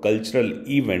more of a cultural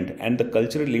event, and the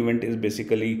cultural event is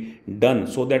basically done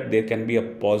so that there can be a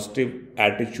positive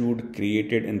attitude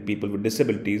created in people with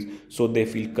disabilities, so they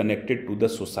feel connected to the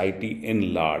society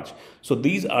in large. So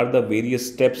these are the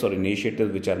various steps or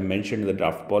initiatives which are mentioned in the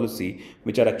draft policy,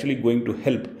 which are actually going to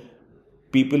help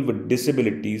people with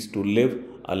disabilities to live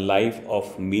a life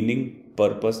of meaning,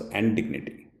 purpose and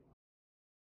dignity.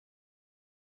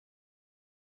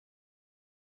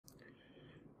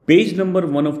 Page number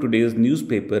 1 of today's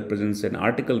newspaper presents an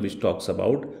article which talks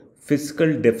about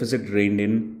fiscal deficit reined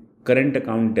in, current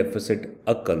account deficit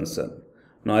a concern.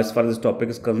 Now, as far as this topic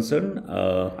is concerned,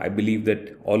 I believe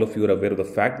that all of you are aware of the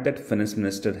fact that Finance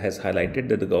Minister has highlighted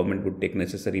that the government would take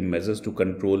necessary measures to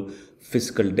control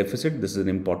fiscal deficit. This is an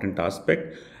important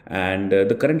aspect, and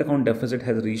the current account deficit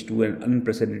has reached to an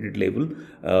unprecedented level,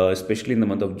 especially in the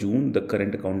month of June. The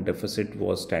current account deficit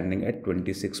was standing at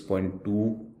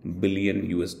 26.2 billion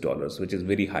US dollars, which is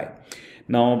very high.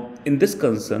 Now, in this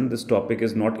concern, this topic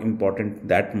is not important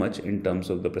that much in terms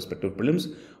of the perspective of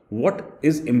prelims. What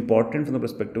is important from the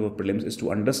perspective of prelims is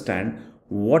to understand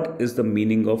what is the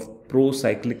meaning of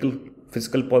pro-cyclical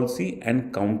fiscal policy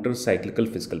and counter-cyclical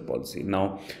fiscal policy.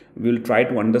 Now, we will try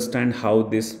to understand how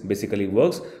this basically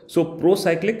works. So,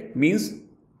 pro-cyclic means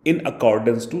in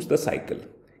accordance to the cycle.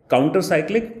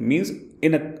 Counter-cyclic means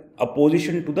in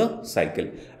opposition to the cycle.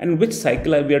 And which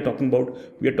cycle are we talking about?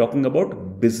 We are talking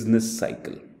about business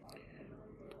cycle.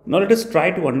 Now let us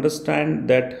try to understand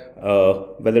that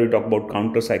whether we talk about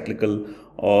counter-cyclical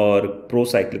or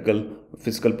pro-cyclical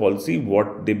fiscal policy,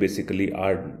 what they basically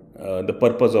are, the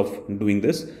purpose of doing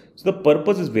this. So the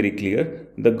purpose is very clear.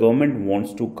 The government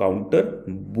wants to counter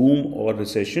boom or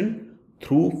recession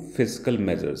through fiscal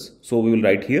measures. So we will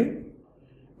write here.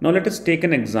 Now let us take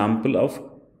an example of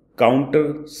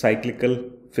counter-cyclical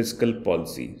fiscal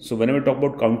policy. So whenever we talk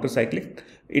about counter-cyclic,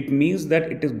 it means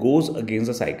that it goes against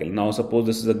the cycle. Now suppose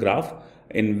this is a graph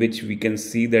in which we can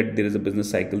see that there is a business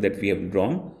cycle that we have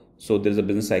drawn. So there is a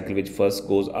business cycle which first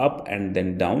goes up and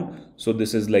then down. So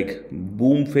this is like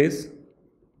boom phase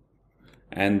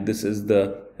and this is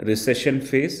the recession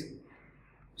phase.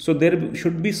 So there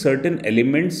should be certain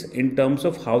elements in terms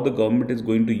of how the government is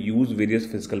going to use various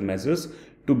fiscal measures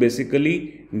to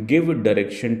basically give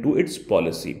direction to its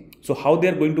policy. So how they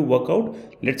are going to work out,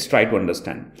 let's try to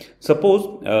understand.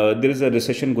 Suppose there is a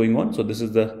recession going on. So this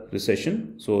is the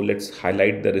recession. So let's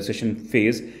highlight the recession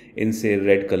phase in say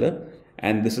red color.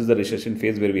 And this is the recession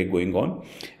phase where we are going on.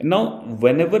 And now,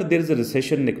 whenever there is a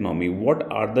recession in economy,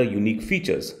 what are the unique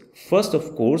features? First,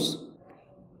 of course,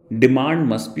 demand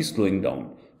must be slowing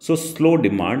down. So slow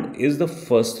demand is the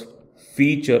first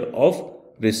feature of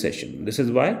recession. This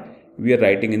is why we are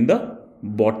writing in the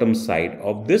bottom side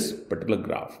of this particular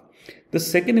graph. The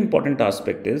second important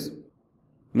aspect is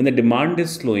when the demand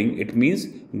is slowing, it means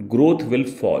growth will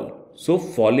fall. So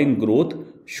falling growth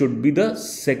should be the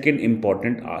second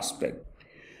important aspect.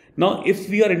 Now, if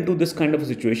we are into this kind of a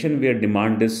situation where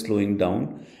demand is slowing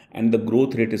down and the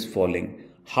growth rate is falling,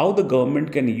 how the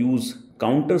government can use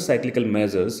counter-cyclical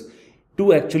measures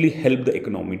to actually help the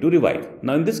economy to revive.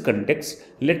 Now in this context,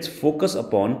 let's focus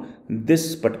upon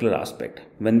this particular aspect.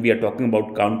 When we are talking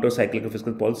about counter-cyclical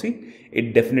fiscal policy,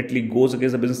 it definitely goes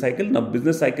against the business cycle. Now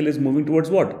business cycle is moving towards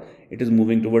what? It is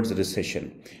moving towards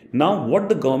recession. Now what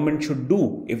the government should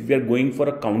do if we are going for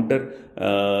a counter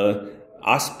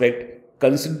aspect,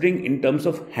 considering in terms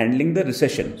of handling the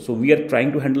recession. So we are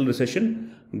trying to handle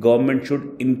recession. Government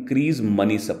should increase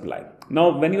money supply.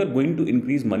 Now, when you are going to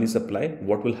increase money supply,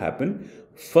 what will happen?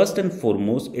 First and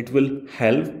foremost, it will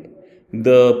help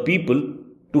the people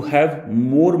to have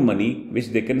more money which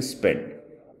they can spend.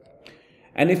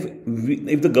 And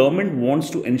if the government wants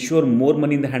to ensure more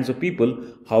money in the hands of people,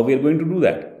 how we are going to do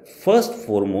that? First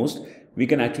foremost, we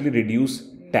can actually reduce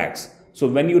tax. So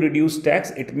when you reduce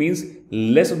tax, it means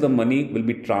less of the money will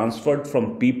be transferred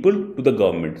from people to the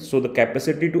government. So the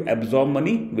capacity to absorb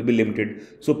money will be limited.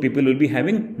 So people will be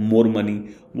having more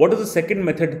money. What is the second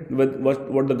method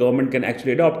what the government can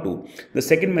actually adopt to? The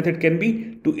second method can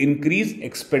be to increase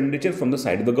expenditure from the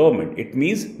side of the government. It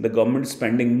means the government is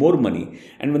spending more money.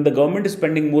 And when the government is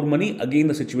spending more money, again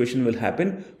the situation will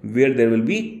happen where there will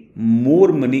be more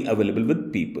money available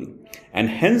with people. And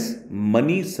hence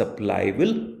money supply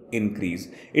will increase.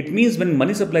 It means when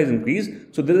money supply is increased,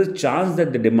 so there is a chance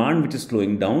that the demand which is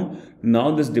slowing down,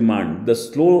 now this demand, the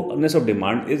slowness of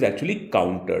demand is actually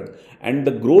countered. And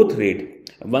the growth rate,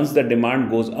 once the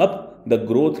demand goes up, the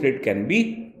growth rate can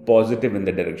be positive in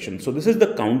the direction. So this is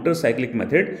the counter-cyclic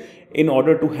method in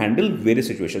order to handle various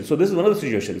situations. So this is one of the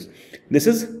situations. This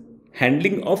is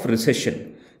handling of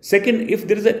recession. Second, if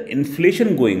there is an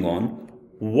inflation going on,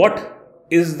 what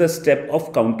is the step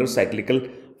of counter-cyclical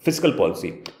fiscal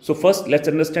policy? So first, let's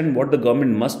understand what the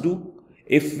government must do.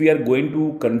 If we are going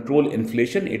to control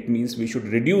inflation, it means we should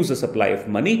reduce the supply of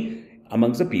money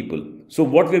amongst the people. So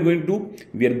what we are going to do?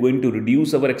 We are going to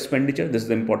reduce our expenditure. This is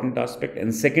the important aspect.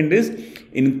 And second is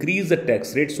increase the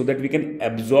tax rate so that we can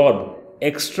absorb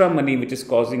extra money which is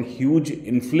causing huge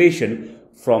inflation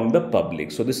from the public.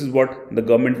 So this is what the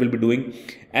government will be doing,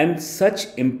 and such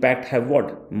impact have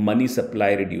what? Money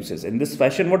supply reduces. In this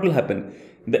fashion, what will happen?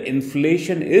 The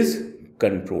inflation is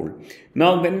controlled.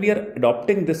 Now when we are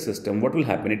adopting this system, what will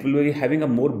happen? It will be having a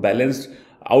more balanced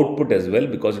output as well,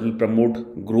 because it will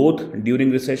promote growth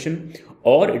during recession,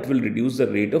 or it will reduce the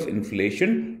rate of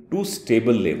inflation to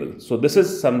stable level. So this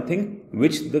is something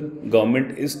which the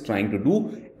government is trying to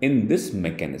do in this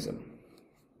mechanism.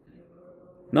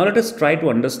 Now let us try to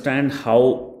understand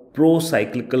how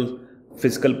pro-cyclical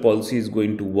fiscal policy is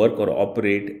going to work or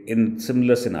operate in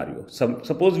similar scenario.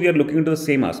 Suppose we are looking into the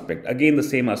same aspect, again the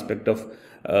same aspect of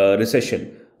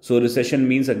recession. So recession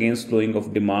means again slowing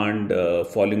of demand,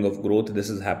 falling of growth. This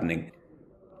is happening.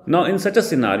 Now in such a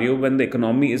scenario, when the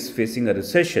economy is facing a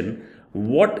recession,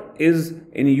 what is,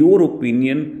 in your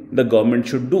opinion, the government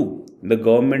should do? The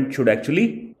government should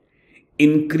actually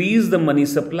increase the money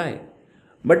supply.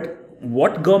 But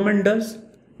what government does?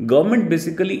 Government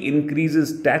basically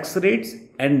increases tax rates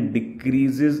and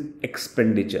decreases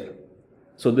expenditure.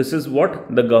 So this is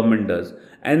what the government does.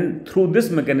 And through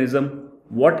this mechanism,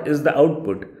 what is the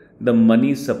output? The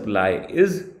money supply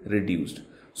is reduced.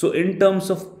 So in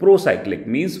terms of pro-cyclic,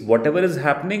 means whatever is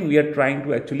happening, we are trying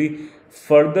to actually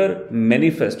further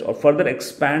manifest or further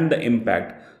expand the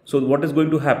impact. So what is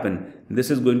going to happen? This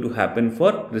is going to happen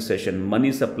for recession.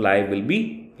 Money supply will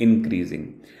be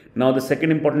increasing. Now the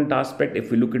second important aspect,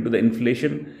 if we look into the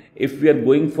inflation, if we are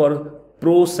going for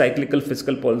pro-cyclical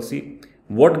fiscal policy,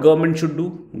 what government should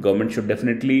do? Government should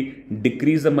definitely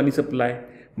decrease the money supply.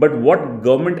 But what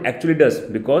government actually does,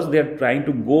 because they are trying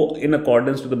to go in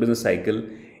accordance to the business cycle,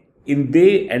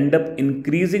 they end up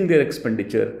increasing their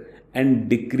expenditure and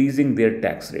decreasing their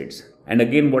tax rates. And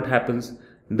again, what happens?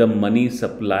 The money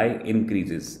supply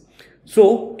increases.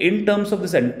 So in terms of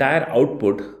this entire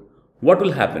output, what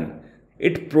will happen?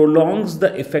 It prolongs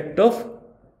the effect of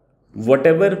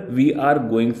whatever we are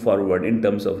going forward in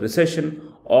terms of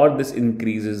recession, or this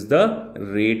increases the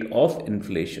rate of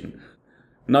inflation.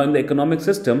 Now in the economic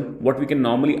system, what we can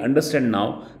normally understand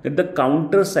now, that the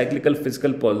counter-cyclical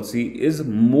fiscal policy is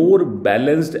more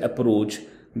balanced approach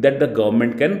that the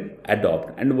government can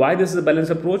adopt. And why this is a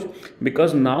balanced approach?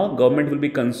 Because now government will be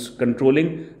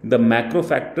controlling the macro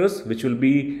factors, which will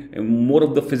be more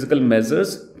of the physical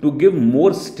measures to give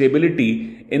more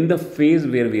stability in the phase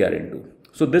where we are into.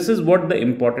 So this is what the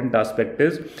important aspect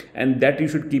is, and that you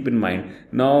should keep in mind.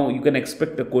 Now you can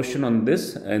expect a question on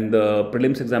this in the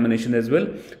prelims examination as well.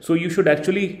 So you should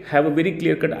actually have a very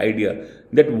clear-cut idea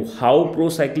that how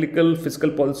pro-cyclical fiscal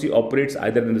policy operates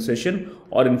either in recession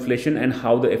or inflation, and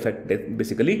how the effect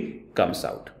basically comes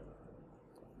out.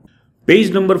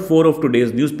 Page number 4 of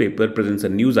today's newspaper presents a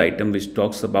news item which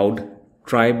talks about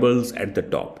tribals at the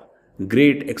top,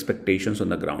 great expectations on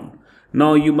the ground.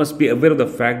 Now you must be aware of the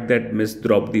fact that Ms.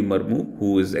 Draupadi Murmu,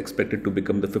 who is expected to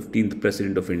become the 15th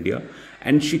President of India,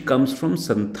 and she comes from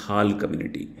Santhal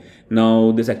community.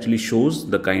 Now this actually shows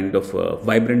the kind of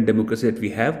vibrant democracy that we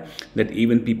have, that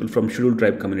even people from scheduled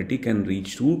tribe community can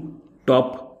reach to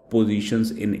top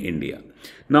positions in India.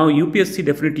 Now UPSC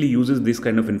definitely uses this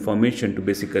kind of information to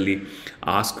basically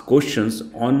ask questions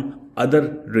on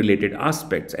other related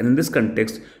aspects, and in this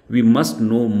context we must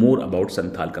know more about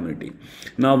Santhal community.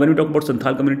 Now when we talk about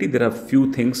Santhal community, there are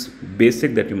few things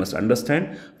basic that you must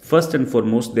understand. First and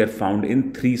foremost, they are found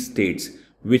in 3 states,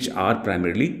 which are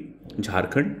primarily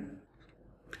Jharkhand,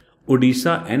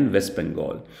 Odisha and West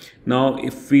Bengal. Now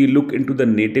if we look into the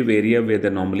native area where they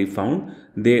are normally found,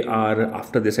 they are,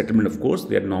 after their settlement of course,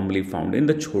 they are normally found in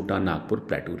the Chota Nagpur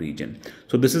Plateau region.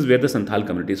 So this is where the Santhal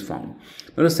community is found.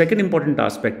 Now the second important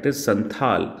aspect is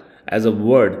Santhal as a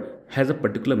word has a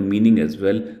particular meaning as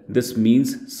well. This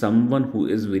means someone who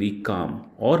is very calm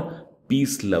or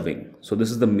peace loving. So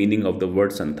this is the meaning of the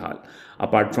word Santhal.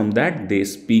 Apart from that, they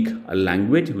speak a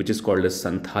language which is called as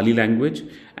Santhali language,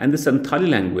 and the Santhali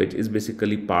language is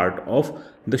basically part of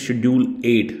the Schedule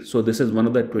 8. So this is one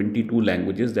of the 22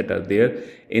 languages that are there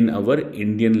in our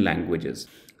Indian languages.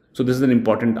 So this is an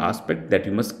important aspect that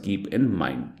you must keep in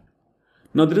mind.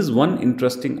 Now there is one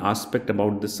interesting aspect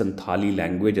about the Santhali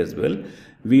language as well.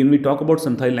 When we talk about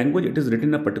Santhali language, it is written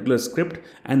in a particular script,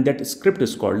 and that script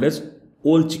is called as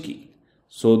Olchiki.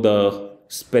 So the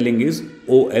spelling is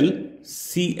Olchiki.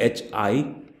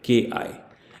 KI.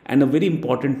 And a very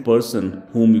important person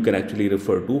whom you can actually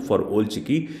refer to for Old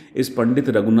Chiki is Pandit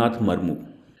Raghunath Murmu.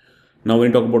 Now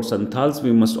when we talk about Santhals,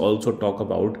 we must also talk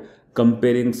about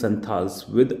comparing Santhals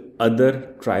with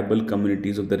other tribal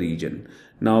communities of the region.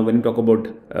 Now when we talk about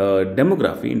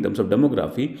demography, in terms of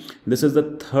demography, this is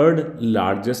the third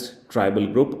largest tribal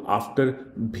group after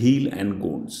Bhil and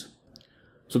Gonds.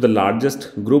 So the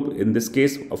largest group in this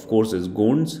case, of course, is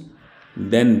Gonds,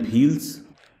 then Bhils,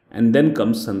 and then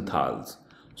comes Santhals.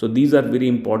 So these are very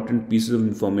important pieces of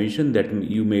information that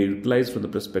you may utilize from the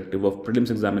perspective of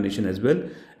prelims examination as well,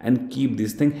 and keep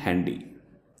this thing handy.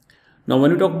 Now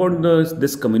when we talk about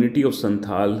this community of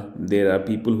Santhal, there are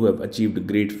people who have achieved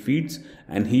great feats,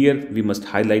 and here we must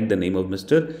highlight the name of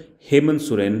Mr. Hemant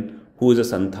Soren, who is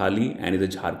a Santhali and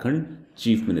is a Jharkhand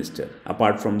Chief Minister.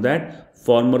 Apart from that,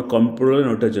 former Comptroller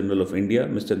and Auditor General of India,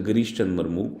 Mr. Girish Chand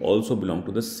Murmu, also belong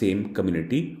to the same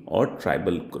community or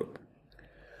tribal group.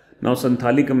 Now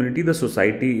Santhali community, the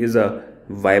society is a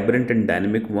vibrant and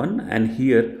dynamic one, and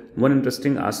here one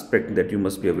interesting aspect that you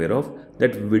must be aware of,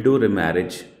 that widow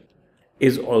remarriage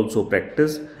is also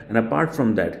practiced. And apart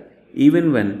from that,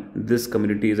 even when this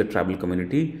community is a tribal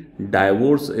community,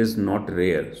 divorce is not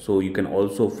rare. So you can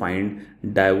also find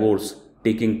divorce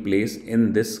taking place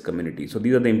in this community. So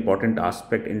these are the important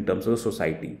aspects in terms of the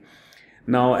society.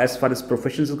 Now as far as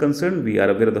professions is concerned, we are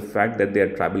aware of the fact that they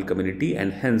are tribal community,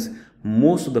 and hence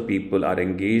most of the people are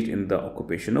engaged in the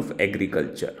occupation of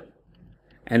agriculture,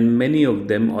 and many of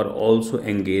them are also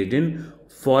engaged in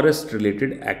forest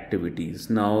related activities.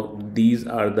 Now these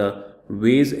are the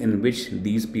ways in which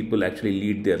these people actually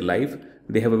lead their life.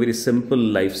 They have a very simple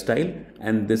lifestyle,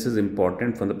 and this is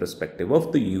important from the perspective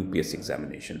of the UPSC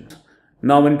examination.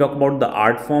 Now when we talk about the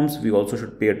art forms, we also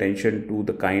should pay attention to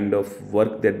the kind of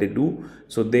work that they do.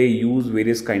 So they use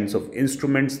various kinds of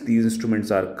instruments. These instruments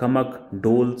are kamak,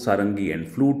 dhol, sarangi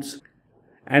and flutes.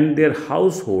 And their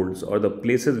households or the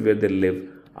places where they live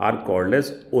are called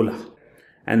as olah.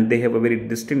 And they have a very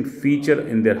distinct feature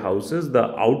in their houses.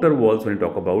 The outer walls, when we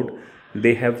talk about,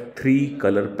 they have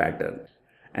 3-color pattern.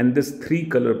 And this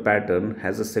 3-color pattern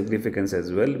has a significance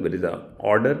as well, which is the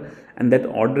order, and that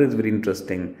order is very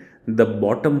interesting. The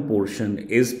bottom portion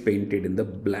is painted in the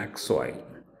black soil,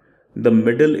 the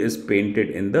middle is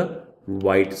painted in the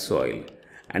white soil,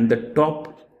 and the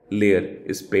top layer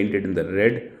is painted in the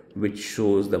red, which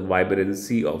shows the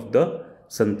vibrancy of the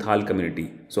Santhal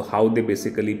community. So how they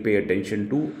basically pay attention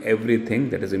to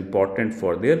everything that is important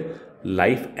for their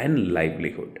life and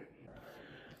livelihood.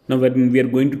 Now when we are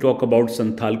going to talk about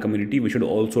Santhal community, we should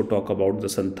also talk about the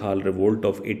Santhal revolt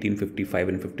of 1855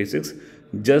 and 56,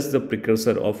 just the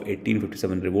precursor of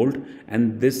 1857 revolt,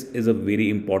 and this is a very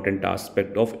important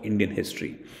aspect of Indian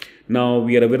history. Now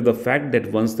we are aware of the fact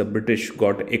that once the British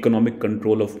got economic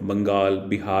control of Bengal,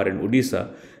 Bihar and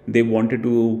Odisha, they wanted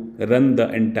to run the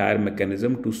entire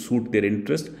mechanism to suit their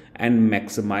interest and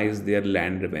maximize their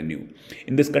land revenue.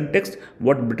 In this context,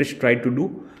 what British tried to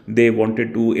do, they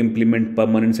wanted to implement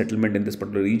permanent settlement in this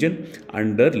particular region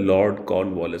under Lord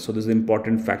Cornwallis. So this is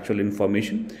important factual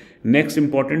information. Next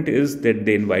important is that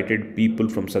they invited people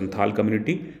from Santhal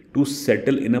community to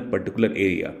settle in a particular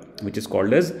area, which is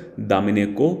called as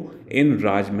Damineko in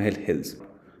Rajmahal Hills.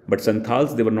 But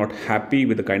Santhals, they were not happy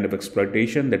with the kind of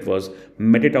exploitation that was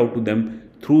meted out to them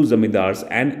through zamindars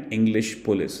and English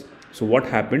police. So what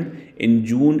happened? In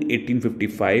June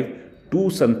 1855, two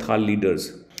Santhal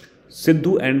leaders,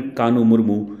 Sidhu and Kanu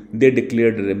Murmu, they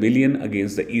declared a rebellion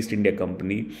against the East India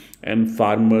Company, and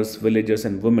farmers, villagers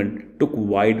and women took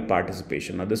wide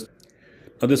participation. Now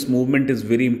this movement is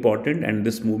very important, and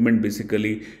this movement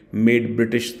basically made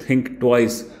British think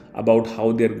twice about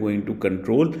how they are going to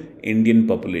control Indian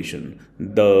population.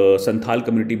 The Santhal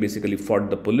community basically fought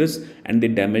the police, and they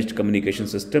damaged communication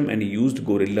system and used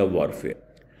guerrilla warfare.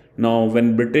 Now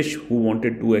when British, who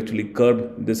wanted to actually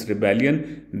curb this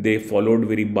rebellion, they followed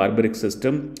very barbaric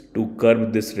system to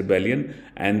curb this rebellion,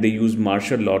 and they used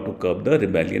martial law to curb the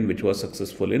rebellion, which was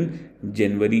successful in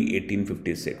January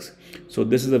 1856. So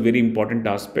this is a very important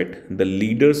aspect. The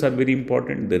leaders are very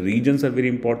important, the regions are very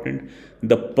important,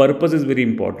 the purpose is very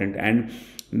important, and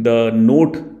the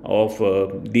note of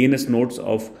DNS notes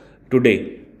of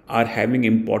today are having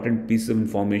important pieces of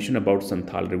information about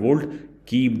Santhal revolt.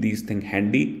 Keep these things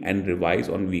handy and revise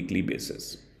on weekly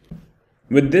basis.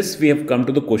 With this, we have come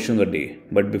to the question of the day.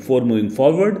 But before moving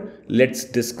forward, let's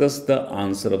discuss the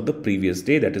answer of the previous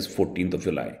day, that is 14th of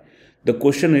July. The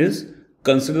question is,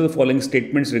 consider the following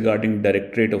statements regarding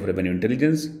Directorate of Revenue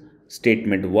Intelligence.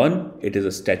 Statement 1, it is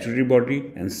a statutory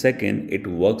body, and second, it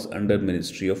works under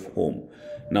Ministry of Home.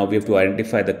 Now we have to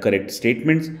identify the correct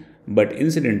statements, but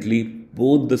incidentally,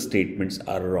 both the statements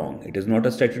are wrong. It is not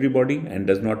a statutory body and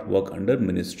does not work under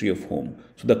Ministry of Home.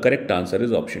 So the correct answer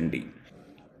is option D.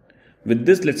 With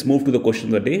this, let's move to the question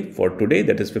of the day for today,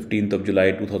 that is 15th of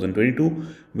July 2022.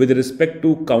 With respect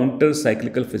to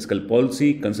counter-cyclical fiscal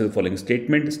policy, consider the following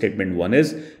statement. Statement 1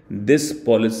 is, this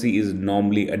policy is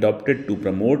normally adopted to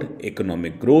promote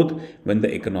economic growth when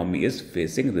the economy is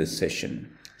facing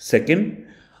recession. Second,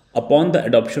 upon the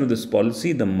adoption of this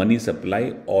policy, the money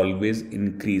supply always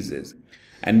increases.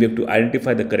 And we have to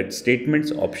identify the correct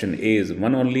statements. Option A is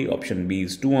 1 only, option B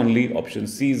is 2 only, option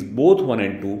C is both 1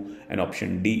 and 2, and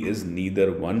option D is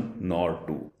neither 1 nor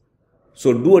 2.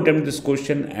 So do attempt this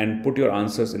question and put your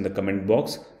answers in the comment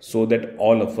box so that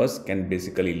all of us can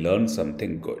basically learn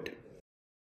something good.